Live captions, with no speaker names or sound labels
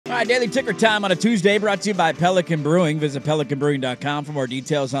right, Daily Ticker Time on a Tuesday, brought to you by Pelican Brewing. Visit pelicanbrewing.com for more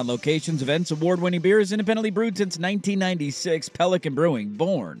details on locations, events, award-winning beers, independently brewed since 1996. Pelican Brewing,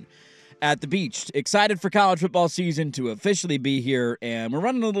 born at the beach. Excited for college football season to officially be here, and we're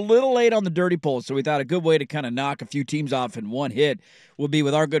running a little late on the Dirty Poll, so we thought a good way to kind of knock a few teams off in one hit would be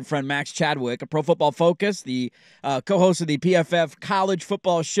with our good friend Max Chadwick, a Pro Football Focus, the co-host of the PFF College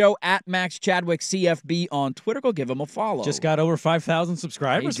Football Show, at Max Chadwick CFB on Twitter. Go give him a follow. Just got over 5,000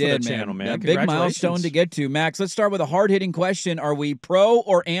 subscribers for the channel, man. A big milestone to get to. Max, let's start with a hard-hitting question. Are we pro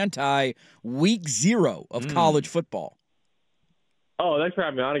or anti week 0 of college football? Oh, thanks for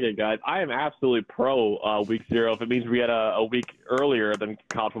having me on again, guys. I am absolutely pro week 0 if it means we had a week earlier than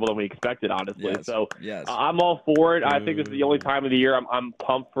college football than we expected, honestly. Yes. I'm all for it. I think this is the only time of the year I'm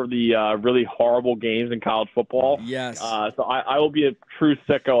pumped for the really horrible games in college football. Yes. So I will be a true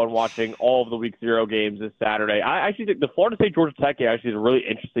sicko on watching all of the week 0 games this Saturday. I actually think the Florida State-Georgia Tech game actually is a really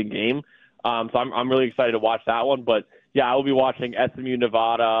interesting game. So I'm really excited to watch that one. But yeah, I will be watching SMU,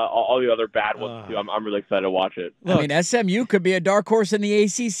 Nevada, all the other bad ones too. I'm really excited to watch it. Look, I mean, SMU could be a dark horse in the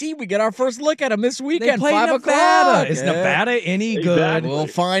ACC. We get our first look at them this weekend. They play 5 Nevada. o'clock. Is Nevada any good? Exactly. We'll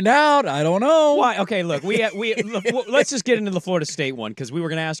find out. I don't know. Why? Okay, look, let's just get into the Florida State one, because we were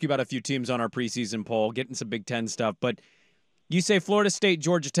going to ask you about a few teams on our preseason poll, getting some Big Ten stuff. But you say Florida State,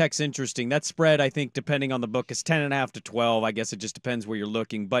 Georgia Tech's interesting. That spread, I think, depending on the book, is 10.5 to 12. I guess it just depends where you're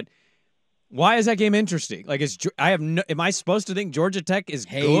looking. But why is that game interesting? Like, am I supposed to think Georgia Tech is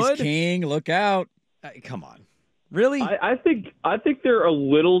good? King, look out! Come on, really? I think they're a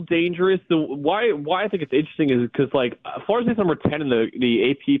little dangerous. Why I think it's interesting is because Florida State's number 10 in the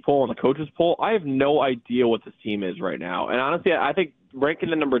AP poll and the coaches poll. I have no idea what this team is right now, and honestly, I think ranking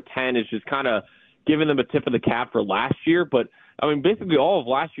them number 10 is just kind of giving them a tip of the cap for last year. But I mean, basically all of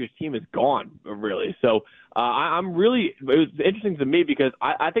last year's team is gone, really. So it was interesting to me because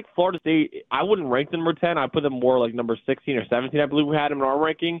I think Florida State, I wouldn't rank them number 10. I put them more like number 16 or 17, I believe we had them in our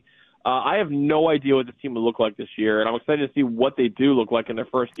ranking. I have no idea what this team will look like this year, and I'm excited to see what they do look like in their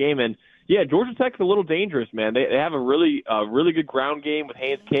first game. And yeah, Georgia Tech's a little dangerous, man. They have a really good ground game with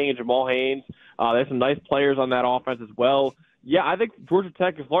Haynes King and Jamal Haynes. There's some nice players on that offense as well. Yeah, I think Georgia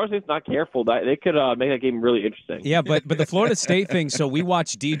Tech, if Florida State's not careful, they could make that game really interesting. Yeah, but the Florida State thing, so we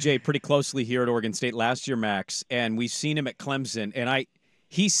watched DJ pretty closely here at Oregon State last year, Max, and we've seen him at Clemson, and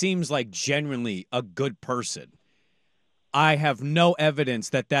he seems like genuinely a good person. I have no evidence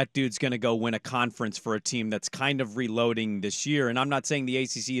that dude's going to go win a conference for a team that's kind of reloading this year, and I'm not saying the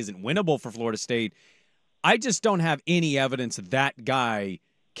ACC isn't winnable for Florida State. I just don't have any evidence that guy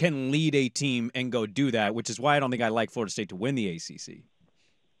can lead a team and go do that, which is why I don't think I like Florida State to win the ACC.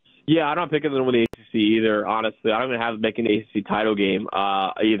 Yeah, I'm not picking them to win the ACC either, honestly. I don't even have them making the ACC title game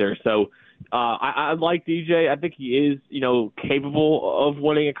either. So I like DJ. I think he is, capable of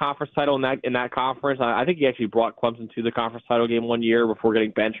winning a conference title in that conference. I think he actually brought Clemson to the conference title game one year before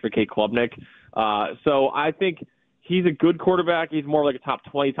getting benched for Kate Klubnik. So I think he's a good quarterback. He's more like a top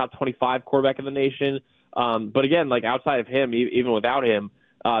 20, top 25 quarterback in the nation. But again, outside of him, even without him,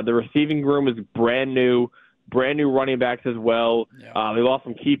 the receiving room is brand new running backs as well. Yeah. They lost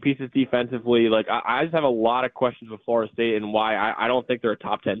some key pieces defensively. I just have a lot of questions with Florida State and why I don't think they're a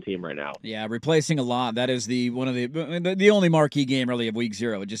top 10 team right now. Yeah, replacing a lot. That is the only marquee game really of week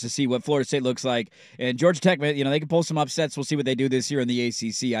 0, just to see what Florida State looks like. And Georgia Tech, they can pull some upsets. We'll see what they do this year in the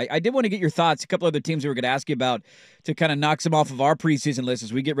ACC. I did want to get your thoughts. A couple other teams we were going to ask you about to kind of knock some off of our preseason list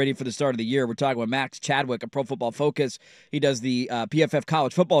as we get ready for the start of the year. We're talking with Max Chadwick, a Pro Football Focus. He does the PFF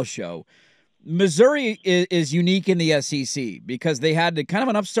College Football Show. Missouri is unique in the SEC because they had kind of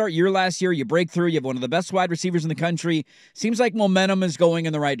an upstart year last year. You break through. You have one of the best wide receivers in the country. Seems like momentum is going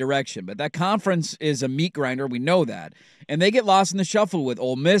in the right direction. But that conference is a meat grinder. We know that. And they get lost in the shuffle with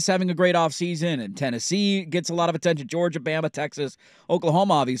Ole Miss having a great offseason, and Tennessee gets a lot of attention. Georgia, Bama, Texas,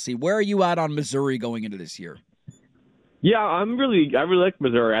 Oklahoma, obviously. Where are you at on Missouri going into this year? Yeah, I really like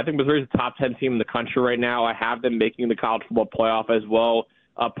Missouri. I think Missouri's a top 10 team in the country right now. I have them making the college football playoff as well.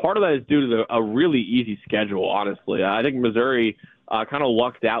 Part of that is due to a really easy schedule, honestly. I think Missouri kind of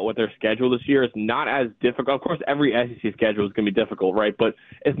lucked out with their schedule this year. It's not as difficult. Of course, every SEC schedule is going to be difficult, right? But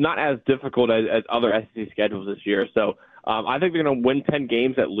it's not as difficult as other SEC schedules this year. So I think they're going to win 10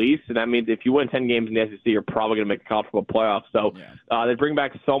 games at least, and that means if you win 10 games in the SEC, you're probably going to make the college football playoff. So they bring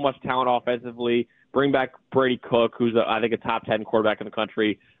back so much talent offensively. Bring back Brady Cook, who's, I think, a top 10 quarterback in the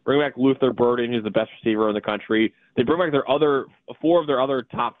country. Bring back Luther Burden, who's the best receiver in the country. They bring back four of their other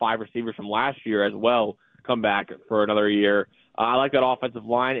top 5 receivers from last year as well, come back for another year. I like that offensive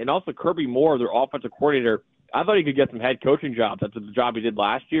line. And also Kirby Moore, their offensive coordinator, I thought he could get some head coaching jobs. That's the job he did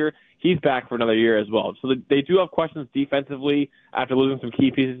last year. He's back for another year as well. So they do have questions defensively after losing some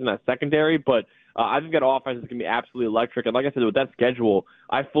key pieces in that secondary, but I think that offense is going to be absolutely electric. And like I said, with that schedule,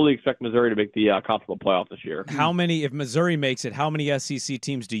 I fully expect Missouri to make the college football playoff this year. If Missouri makes it, how many SEC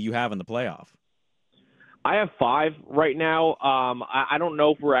teams do you have in the playoff? I have 5 right now. I don't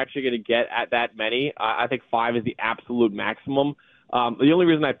know if we're actually going to get at that many. I think 5 is the absolute maximum. The only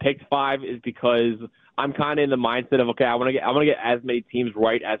reason I picked 5 is because I'm kind of in the mindset of, okay, I want to get as many teams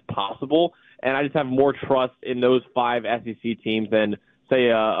right as possible, and I just have more trust in those 5 SEC teams than say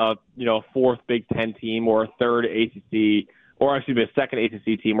a fourth Big Ten team or a third ACC, or excuse me, a second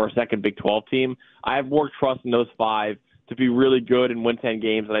ACC team or a second Big 12 team. I have more trust in those 5 to be really good and win 10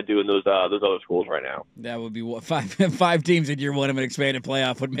 games than I do in those other schools right now. That would be what, five teams in year one of an expanded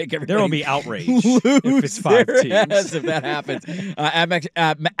playoff would make everybody. There will be outrage if it's 5 teams. If that happens.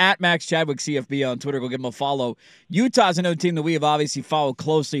 At Max Chadwick CFB on Twitter, go give him a follow. Utah's another team that we have obviously followed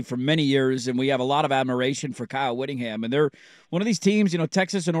closely for many years, and we have a lot of admiration for Kyle Whittingham. And they're one of these teams,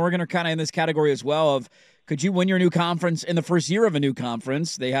 Texas and Oregon are kind of in this category as well of, could you win your new conference in the first year of a new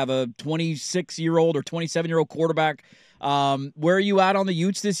conference? They have a 26-year-old or 27-year-old quarterback. Where are you at on the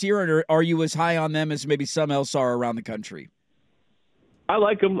Utes this year, or are you as high on them as maybe some else are around the country? I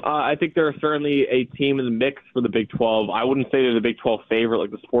like them. I think they're certainly a team in the mix for the Big 12. I wouldn't say they're the Big 12 favorite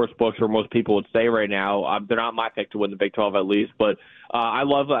like the sports books or most people would say right now. They're not my pick to win the Big 12 at least, but I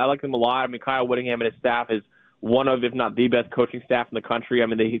like them a lot. I mean, Kyle Whittingham and his staff is one of, if not the best coaching staff in the country. I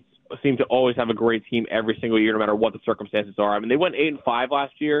mean, they seem to always have a great team every single year, no matter what the circumstances are. I mean, they went 8-5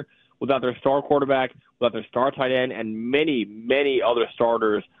 last year without their star quarterback, without their star tight end, and many, many other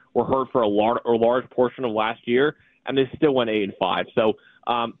starters were hurt for a large portion of last year, and they still went 8-5. So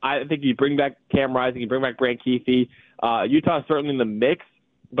I think you bring back Cam Rising, you bring back Brant Keefe. Utah is certainly in the mix,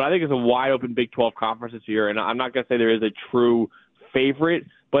 but I think it's a wide-open Big 12 conference this year, and I'm not going to say there is a true favorite,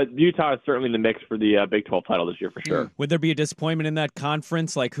 but Utah is certainly in the mix for the Big 12 title this year for sure. Would there be a disappointment in that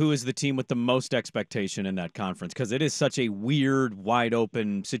conference? Like, who is the team with the most expectation in that conference? Because it is such a weird,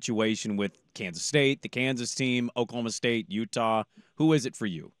 wide-open situation with Kansas State, the Kansas team, Oklahoma State, Utah. Who is it for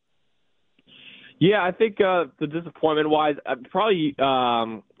you? Yeah, I think the disappointment-wise, probably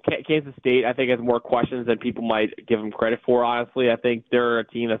Kansas State, I think, has more questions than people might give them credit for, honestly. I think they're a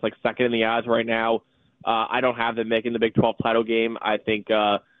team that's like second in the odds right now. I don't have them making the Big 12 title game. I think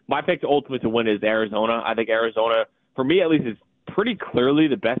my pick to ultimately to win is Arizona. I think Arizona, for me at least, is pretty clearly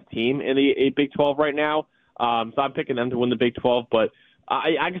the best team in the Big 12 right now. So I'm picking them to win the Big 12, but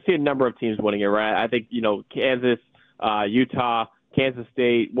I can see a number of teams winning it, right? I think, Kansas, Utah, Kansas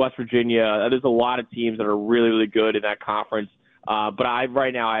State, West Virginia. There's a lot of teams that are really, really good in that conference. But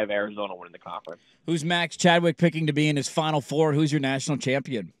right now I have Arizona winning the conference. Who's Max Chadwick picking to be in his Final Four? Who's your national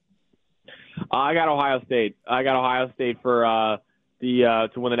champion? I got Ohio State. I got Ohio State for to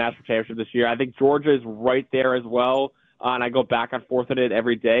win the national championship this year. I think Georgia is right there as well, and I go back and forth at it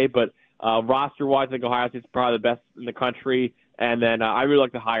every day. But roster-wise, I think Ohio State's probably the best in the country. And then I really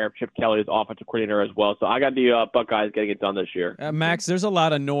like to hire Chip Kelly as offensive coordinator as well. So I got the Buckeyes getting it done this year. Max, there's a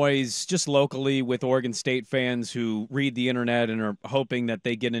lot of noise just locally with Oregon State fans who read the internet and are hoping that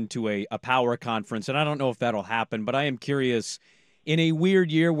they get into a power conference. And I don't know if that'll happen, but I am curious, in a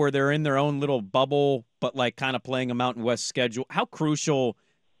weird year where they're in their own little bubble, but like kind of playing a Mountain West schedule, how crucial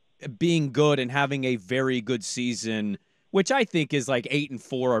being good and having a very good season, which I think is like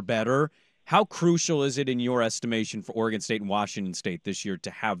 8-4 or better, how crucial is it in your estimation for Oregon State and Washington State this year to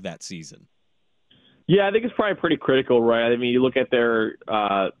have that season? Yeah, I think it's probably pretty critical, right? I mean, you look at their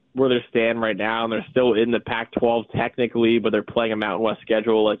where they stand right now, and they're still in the Pac-12 technically, but they're playing a Mountain West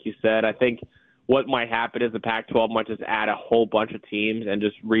schedule, like you said. I think what might happen is the Pac-12 might just add a whole bunch of teams and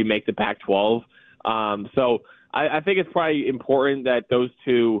just remake the Pac-12. So I think it's probably important that those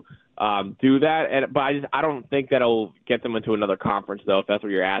two do that. But I don't think that'll get them into another conference, though, if that's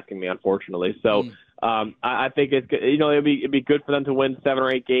what you're asking me, unfortunately. So I think it's it'd be good for them to win 7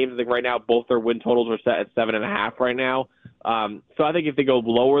 or 8 games. I think right now both their win totals are set at 7.5 right now. So I think if they go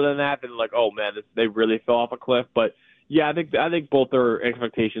lower than that, then like, oh man, they really fell off a cliff. But yeah, I think both their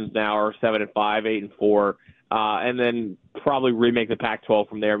expectations now are 7-5, 8-4, and then probably remake the Pac-12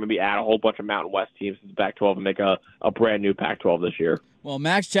 from there. Maybe add a whole bunch of Mountain West teams to the Pac-12 and make a brand new Pac-12 this year. Well,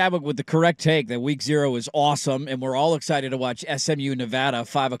 Max Chadwick with the correct take that Week 0 is awesome, and we're all excited to watch SMU Nevada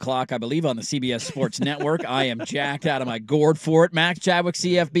 5 o'clock, I believe, on the CBS Sports Network. I am jacked out of my gourd for it. Max Chadwick,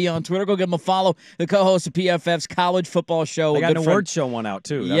 CFB on Twitter. Go give him a follow. The co-host of PFF's College Football Show. They got an award show one out,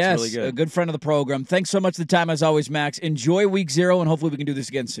 too. That's really good. A good friend of the program. Thanks so much for the time, as always, Max. Enjoy Week 0, and hopefully we can do this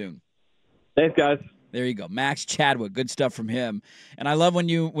again soon. Thanks, guys. There you go. Max Chadwick. Good stuff from him. And I love when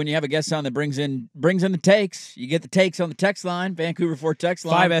you have a guest on that brings in the takes. You get the takes on the text line, Vancouver 4 text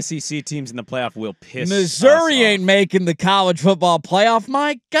line. 5 SEC teams in the playoff will piss Missouri us ain't off. making the college football playoff.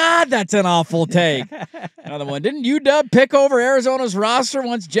 My God, that's an awful take. Another one. Didn't UW pick over Arizona's roster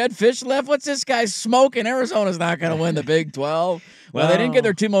once Jed Fish left? What's this guy smoking? Arizona's not going to win the Big 12. Well, they didn't get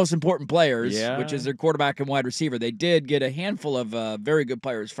their two most important players, which is their quarterback and wide receiver. They did get a handful of very good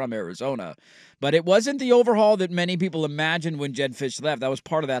players from Arizona. But it wasn't the overhaul that many people imagined when Jed Fish left. That was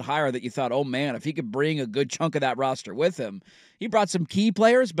part of that hire that you thought, oh, man, if he could bring a good chunk of that roster with him. He brought some key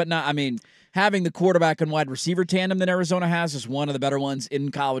players, but not, I mean, having the quarterback and wide receiver tandem that Arizona has is one of the better ones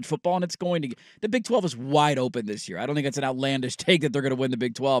in college football, and it's going to – the Big 12 is wide open this year. I don't think it's an outlandish take that they're going to win the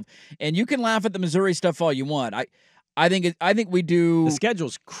Big 12. And you can laugh at the Missouri stuff all you want. I think we do. The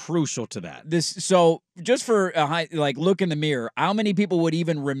schedule's crucial to that. So just for a look in the mirror, how many people would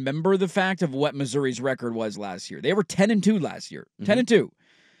even remember the fact of what Missouri's record was last year? They were 10-2 last year, 10-2,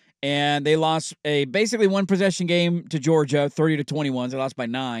 and they lost a basically one possession game to Georgia, 30-21. They lost by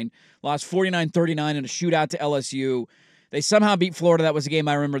 9, lost 49-39 in a shootout to LSU. They somehow beat Florida. That was a game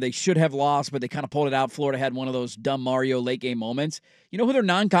I remember they should have lost, but they kind of pulled it out. Florida had one of those dumb Mario late game moments. You know who their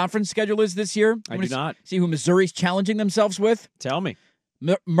non-conference schedule is this year? I do not. See who Missouri's challenging themselves with? Tell me.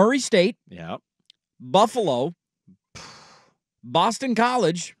 Murray State. Yeah. Buffalo. Boston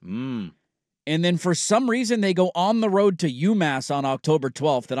College. And then for some reason, they go on the road to UMass on October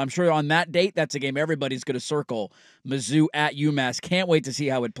 12th. And I'm sure on that date, that's a game everybody's going to circle. Mizzou at UMass. Can't wait to see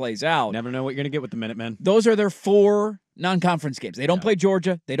how it plays out. Never know what you're going to get with the Minutemen. Those are their 4 non-conference games. They don't play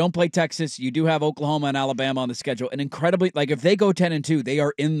Georgia. They don't play Texas. You do have Oklahoma and Alabama on the schedule. And incredibly, if they go 10-2, they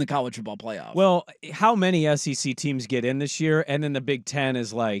are in the college football playoff. Well, how many SEC teams get in this year? And then the Big Ten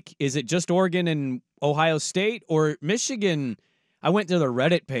is is it just Oregon and Ohio State or Michigan? I went to the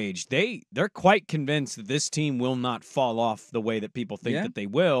Reddit page. They're quite convinced that this team will not fall off the way that people think that they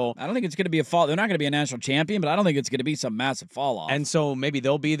will. I don't think it's going to be a fall. They're not going to be a national champion, but I don't think it's going to be some massive fall off. And so maybe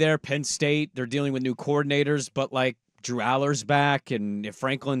they'll be there. Penn State, they're dealing with new coordinators, but Drew Aller's back, and if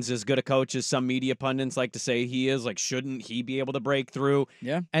Franklin's as good a coach as some media pundits like to say he is, shouldn't he be able to break through?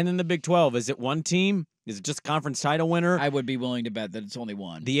 Yeah. And then the Big 12, is it one team? Is it just a conference title winner? I would be willing to bet that it's only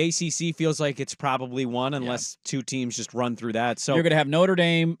one. The ACC feels like it's probably one unless two teams just run through that. So you're going to have Notre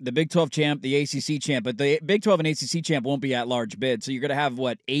Dame, the Big 12 champ, the ACC champ, but the Big 12 and ACC champ won't be at-large bids. So you're going to have,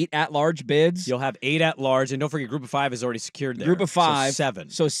 8 at-large bids? You'll have 8 at-large, and don't forget Group of 5 is already secured there. Group of 5. So 7.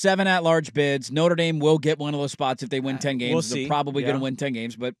 So 7 at-large bids. Notre Dame will get one of those spots if they win 10 games. We'll see. They're probably going to win 10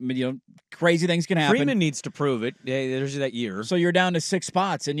 games, but, crazy things can happen. Freeman needs to prove it. Yeah, there's that year. So you're down to 6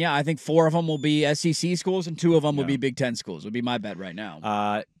 spots, and I think 4 of them will be SEC schools, and 2 of them will be Big Ten schools. Would be my bet right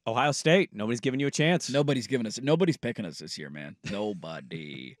now. Ohio State, nobody's giving you a chance. Nobody's picking us this year, man.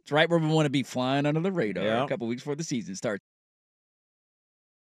 Nobody. It's right where we want to be, flying under the radar a couple weeks before the season starts.